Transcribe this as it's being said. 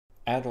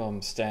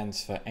ADOM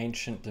stands for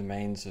Ancient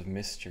Domains of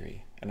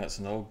Mystery, and it's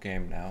an old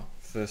game now,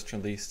 first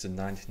released in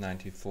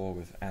 1994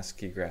 with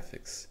ASCII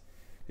graphics.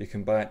 You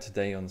can buy it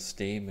today on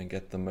Steam and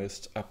get the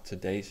most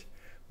up-to-date,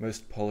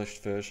 most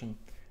polished version.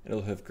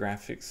 It'll have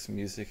graphics,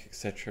 music,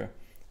 etc.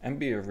 and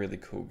be a really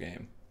cool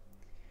game.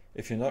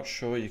 If you're not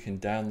sure, you can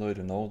download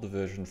an older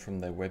version from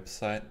their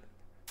website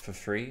for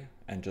free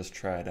and just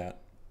try it out.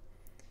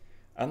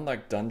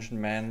 Unlike Dungeon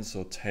Mans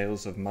or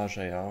Tales of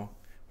Maj'Eyal,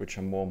 which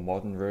are more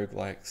modern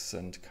roguelikes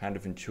and kind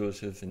of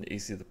intuitive and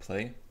easy to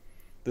play,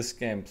 this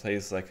game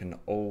plays like an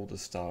older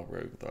style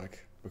roguelike,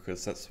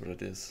 because that's what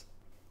it is.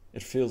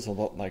 It feels a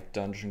lot like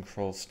Dungeon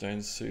Crawl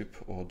Stone Soup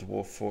or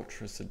Dwarf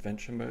Fortress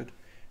Adventure Mode,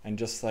 and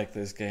just like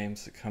those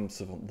games, it comes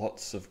with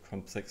lots of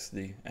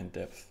complexity and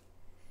depth.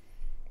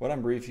 What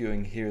I'm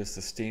reviewing here is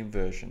the Steam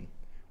version,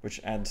 which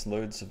adds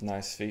loads of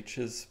nice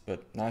features,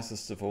 but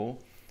nicest of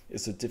all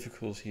is the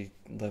difficulty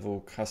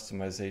level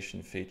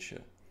customization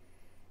feature.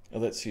 It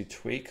lets you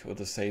tweak or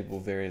disable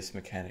various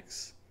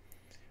mechanics.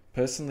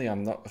 Personally,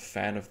 I'm not a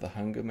fan of the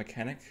hunger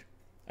mechanic.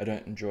 I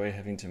don't enjoy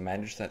having to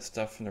manage that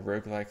stuff in a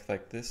roguelike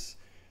like this,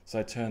 so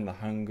I turn the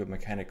hunger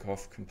mechanic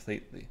off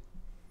completely.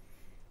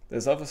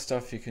 There's other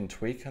stuff you can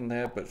tweak in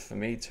there, but for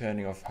me,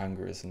 turning off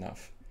hunger is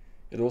enough.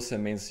 It also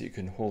means that you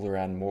can haul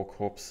around more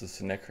corpses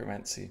for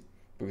Necromancy,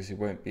 because you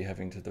won't be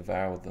having to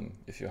devour them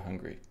if you're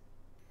hungry.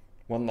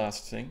 One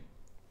last thing.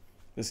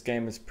 This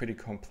game is pretty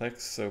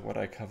complex, so what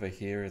I cover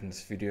here in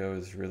this video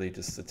is really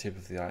just the tip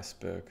of the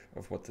iceberg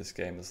of what this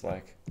game is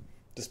like.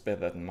 Just bear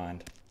that in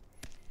mind.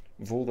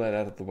 With all that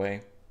out of the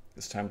way,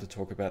 it's time to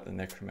talk about the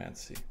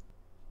Necromancy.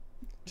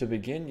 To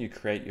begin, you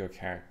create your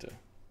character.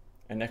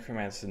 A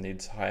Necromancer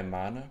needs high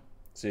mana,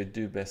 so you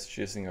do best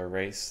choosing a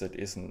race that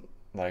isn't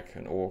like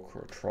an orc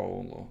or a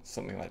troll or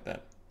something like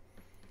that.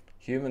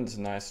 Human's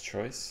a nice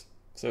choice,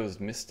 so is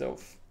Mist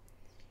Elf.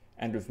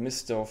 And with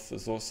Mist Elf,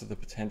 there's also the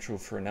potential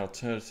for an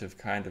alternative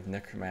kind of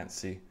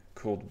necromancy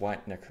called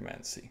White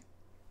Necromancy.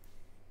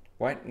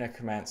 White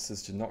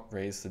Necromancers do not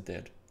raise the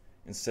dead.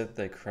 Instead,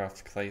 they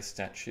craft clay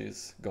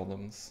statues,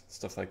 golems,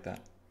 stuff like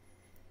that.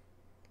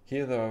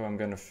 Here though, I'm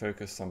going to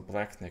focus on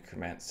Black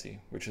Necromancy,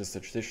 which is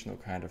the traditional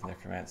kind of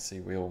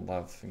necromancy we all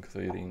love,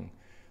 including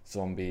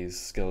zombies,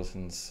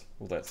 skeletons,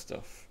 all that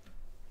stuff.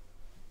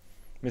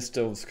 Mist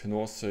Elves can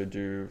also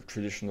do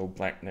traditional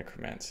Black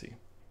Necromancy,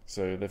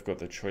 so they've got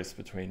the choice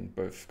between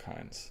both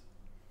kinds.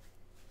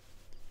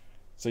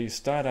 So you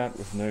start out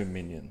with no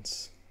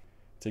minions.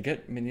 To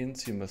get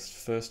minions, you must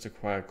first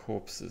acquire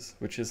corpses,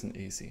 which isn't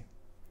easy.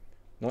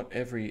 Not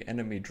every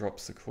enemy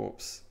drops a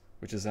corpse,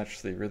 which is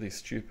actually really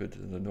stupid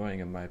and annoying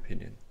in my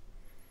opinion.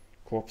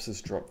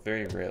 Corpses drop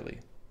very rarely.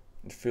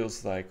 It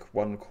feels like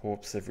one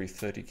corpse every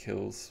 30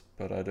 kills,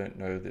 but I don't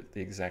know the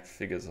exact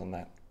figures on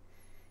that.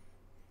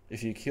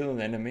 If you kill an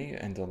enemy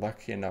and are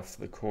lucky enough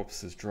the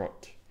corpse is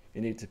dropped,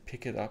 you need to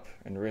pick it up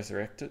and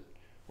resurrect it,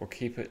 or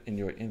keep it in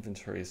your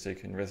inventory so you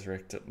can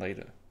resurrect it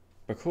later.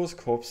 Because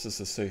corpses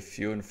are so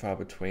few and far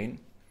between,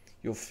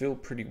 you'll feel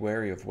pretty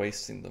wary of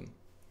wasting them.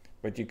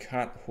 But you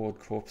can't hoard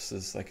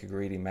corpses like a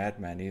greedy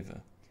madman either.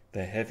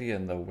 They're heavy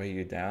and they'll weigh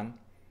you down,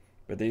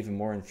 but even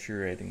more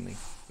infuriatingly,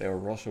 they'll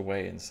rot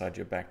away inside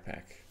your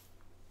backpack.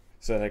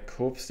 So that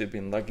corpse you've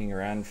been lugging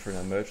around for an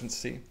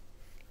emergency,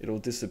 it'll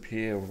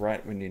disappear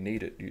right when you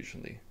need it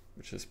usually,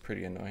 which is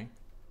pretty annoying.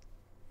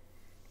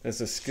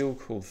 There's a skill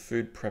called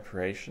food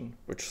preparation,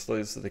 which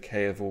slows the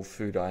decay of all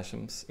food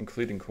items,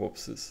 including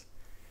corpses.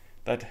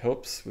 That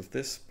helps with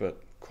this,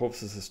 but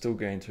corpses are still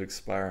going to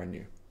expire on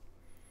you.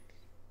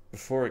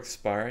 Before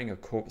expiring, a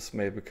corpse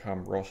may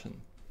become rotten.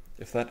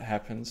 If that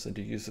happens and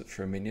you use it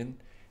for a minion,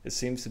 it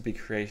seems to be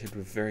created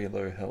with very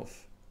low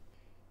health.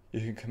 You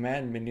can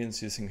command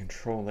minions using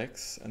Control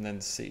X and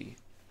then C.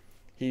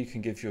 Here you can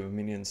give your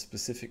minions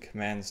specific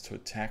commands to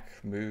attack,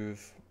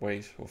 move,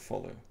 wait, or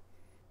follow.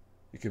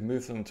 You can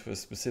move them to a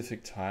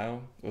specific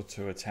tile or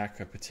to attack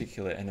a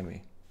particular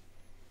enemy.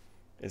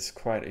 It's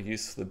quite a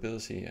useful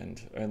ability,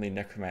 and only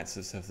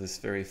necromancers have this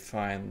very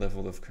fine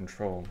level of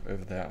control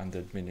over their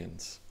undead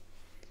minions.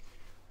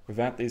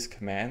 Without these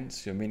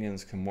commands, your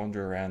minions can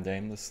wander around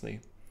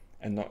aimlessly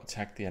and not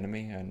attack the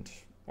enemy, and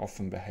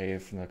often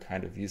behave in a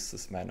kind of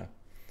useless manner,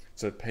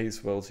 so it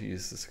pays well to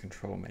use this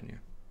control menu.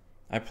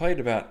 I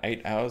played about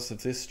 8 hours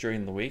of this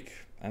during the week,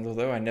 and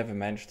although I never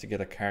managed to get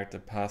a character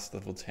past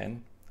level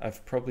 10,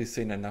 I've probably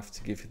seen enough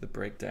to give you the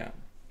breakdown.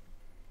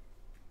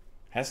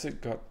 Has it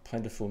got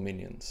plentiful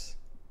minions?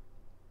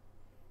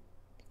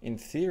 In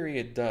theory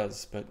it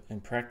does, but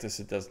in practice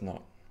it does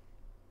not.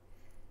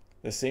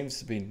 There seems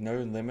to be no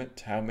limit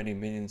to how many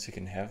minions you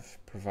can have,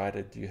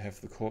 provided you have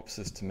the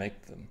corpses to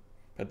make them,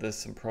 but there's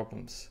some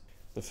problems.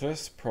 The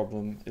first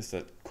problem is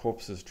that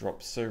corpses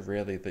drop so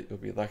rarely that you'll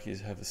be lucky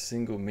to have a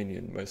single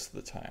minion most of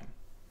the time.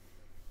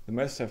 The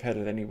most I've had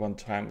at any one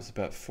time was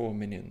about 4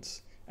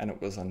 minions, and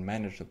it was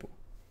unmanageable.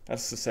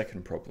 That's the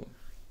second problem.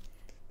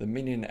 The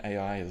minion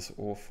AI is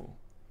awful.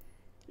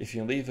 If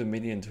you leave a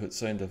minion to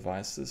its own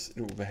devices,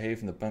 it will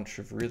behave in a bunch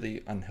of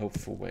really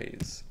unhelpful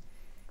ways.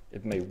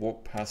 It may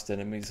walk past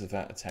enemies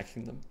without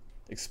attacking them,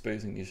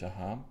 exposing you to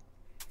harm.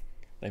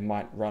 They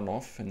might run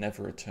off and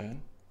never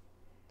return.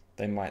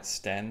 They might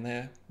stand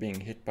there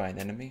being hit by an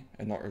enemy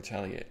and not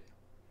retaliate.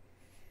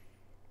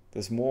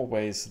 There's more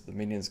ways that the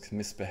minions can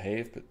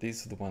misbehave, but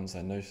these are the ones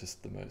I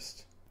noticed the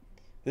most.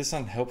 This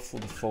unhelpful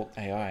default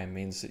AI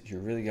means that you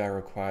really are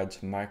required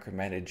to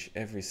micromanage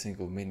every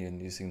single minion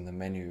using the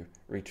menu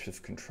reach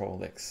with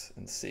Ctrl X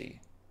and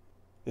C.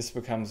 This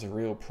becomes a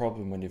real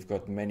problem when you've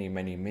got many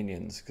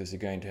minions, because you're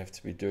going to have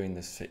to be doing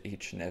this for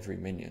each and every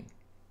minion.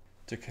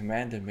 To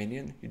command a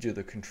minion, you do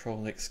the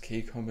Ctrl X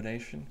key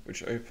combination,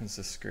 which opens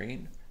the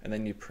screen, and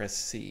then you press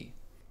C.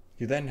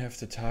 You then have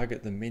to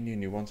target the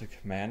minion you want to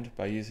command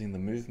by using the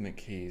movement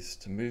keys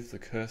to move the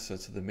cursor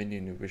to the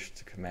minion you wish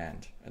to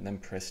command, and then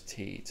press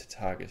T to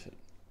target it.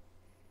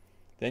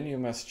 Then you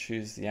must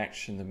choose the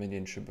action the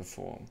minion should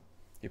perform.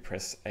 You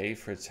press A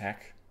for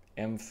attack,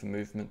 M for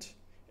movement,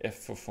 F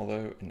for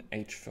follow, and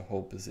H for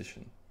hold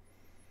position.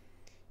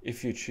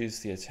 If you choose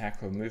the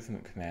attack or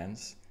movement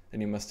commands,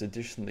 then you must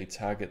additionally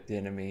target the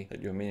enemy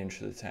that your minion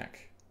should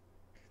attack.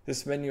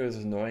 This menu is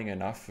annoying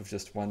enough with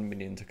just one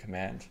minion to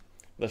command,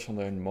 let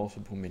alone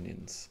multiple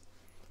minions.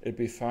 It'd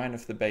be fine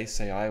if the base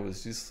AI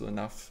was useful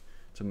enough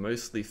to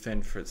mostly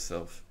fend for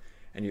itself,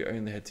 and you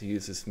only had to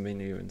use this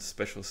menu in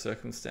special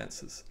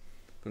circumstances,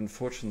 but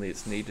unfortunately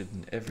it's needed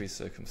in every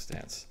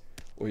circumstance,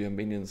 or your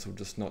minions will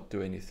just not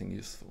do anything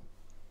useful.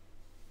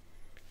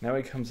 Now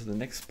we come to the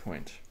next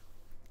point.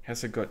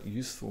 Has it got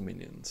useful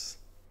minions?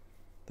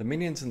 The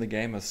minions in the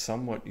game are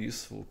somewhat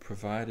useful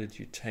provided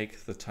you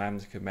take the time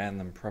to command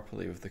them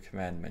properly with the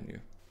command menu.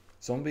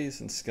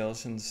 Zombies and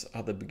skeletons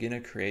are the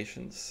beginner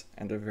creations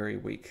and are very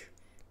weak,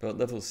 but at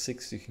level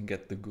 6 you can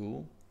get the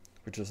ghoul,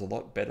 which is a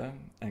lot better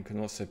and can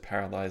also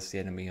paralyze the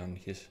enemy on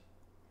hit.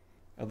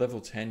 At level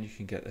 10 you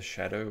can get a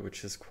shadow,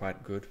 which is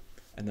quite good,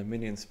 and the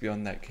minions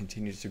beyond that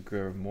continue to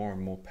grow more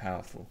and more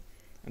powerful,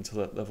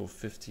 until at level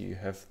 50 you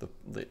have the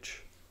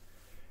lich.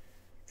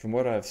 From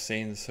what I've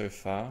seen so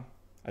far,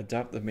 I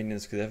doubt the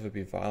minions could ever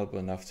be viable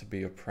enough to be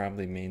your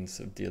primary means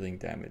of dealing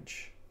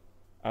damage.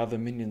 Are the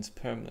minions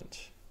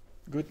permanent?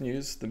 Good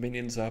news, the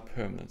minions are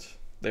permanent.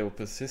 They will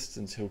persist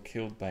until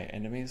killed by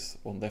enemies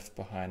or left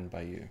behind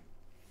by you.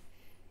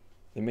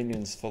 The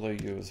minions follow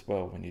you as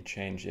well when you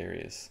change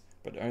areas,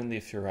 but only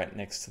if you're right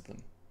next to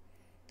them.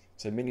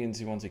 So minions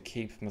you want to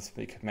keep must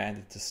be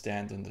commanded to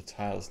stand on the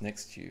tiles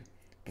next to you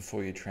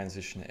before you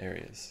transition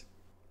areas.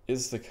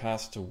 Is the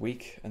caster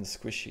weak and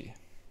squishy?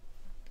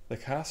 The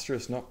caster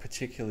is not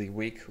particularly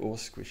weak or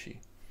squishy.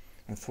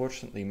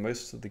 Unfortunately,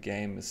 most of the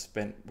game is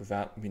spent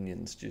without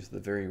minions due to the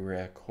very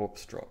rare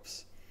corpse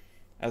drops.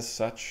 As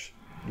such,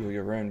 you're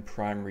your own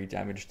primary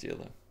damage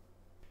dealer.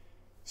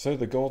 So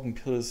the golden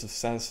pillars of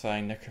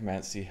satisfying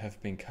necromancy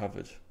have been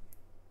covered.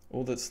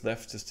 All that's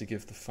left is to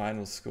give the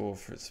final score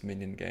for its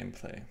minion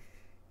gameplay.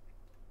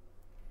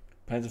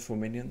 Plentiful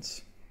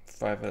minions,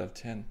 5 out of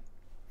 10.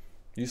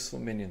 Useful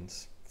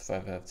minions,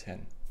 5 out of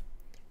 10.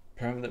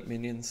 Permanent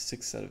minions,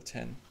 6 out of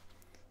 10.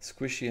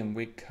 Squishy and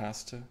weak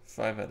caster,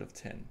 5 out of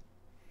 10.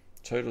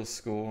 Total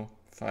score,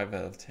 5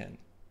 out of 10.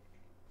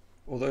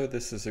 Although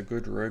this is a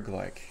good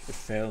roguelike, it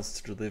fails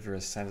to deliver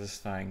a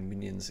satisfying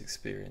minions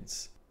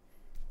experience.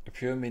 A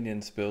pure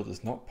minions build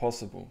is not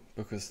possible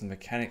because the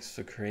mechanics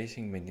for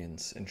creating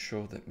minions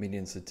ensure that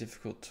minions are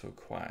difficult to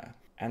acquire,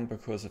 and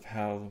because of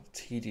how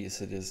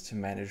tedious it is to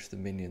manage the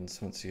minions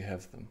once you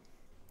have them.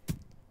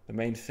 The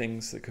main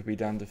things that could be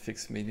done to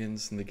fix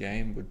minions in the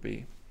game would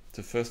be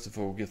to first of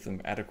all give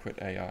them adequate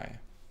AI.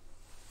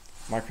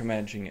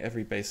 Micromanaging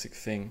every basic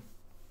thing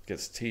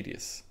gets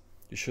tedious.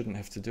 You shouldn't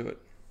have to do it.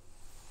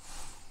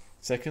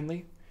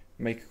 Secondly,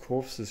 make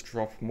corpses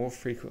drop more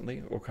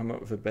frequently or come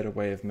up with a better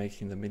way of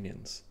making the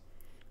minions.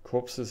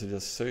 Corpses are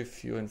just so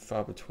few and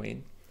far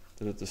between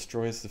that it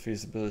destroys the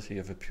feasibility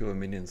of a pure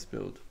minions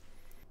build.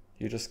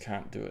 You just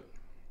can't do it.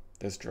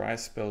 There's dry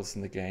spells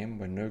in the game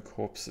where no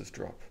corpses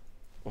drop,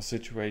 or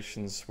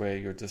situations where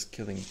you're just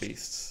killing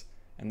beasts,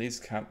 and these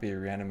can't be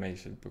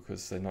reanimated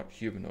because they're not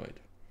humanoid,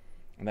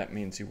 and that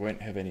means you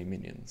won't have any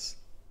minions.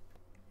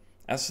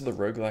 As for the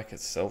roguelike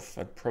itself,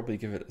 I'd probably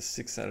give it a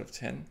 6 out of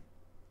 10.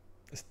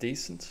 It's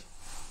decent.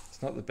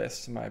 It's not the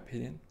best in my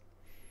opinion.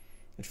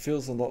 It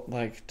feels a lot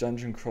like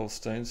Dungeon Crawl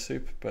Stone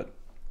Soup, but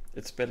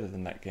it's better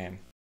than that game.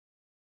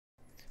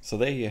 So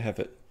there you have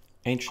it.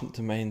 Ancient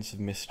Domains of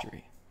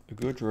Mystery. A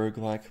good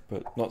roguelike,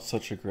 but not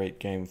such a great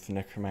game for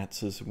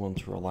necromancers who want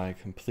to rely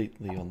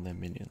completely on their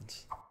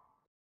minions.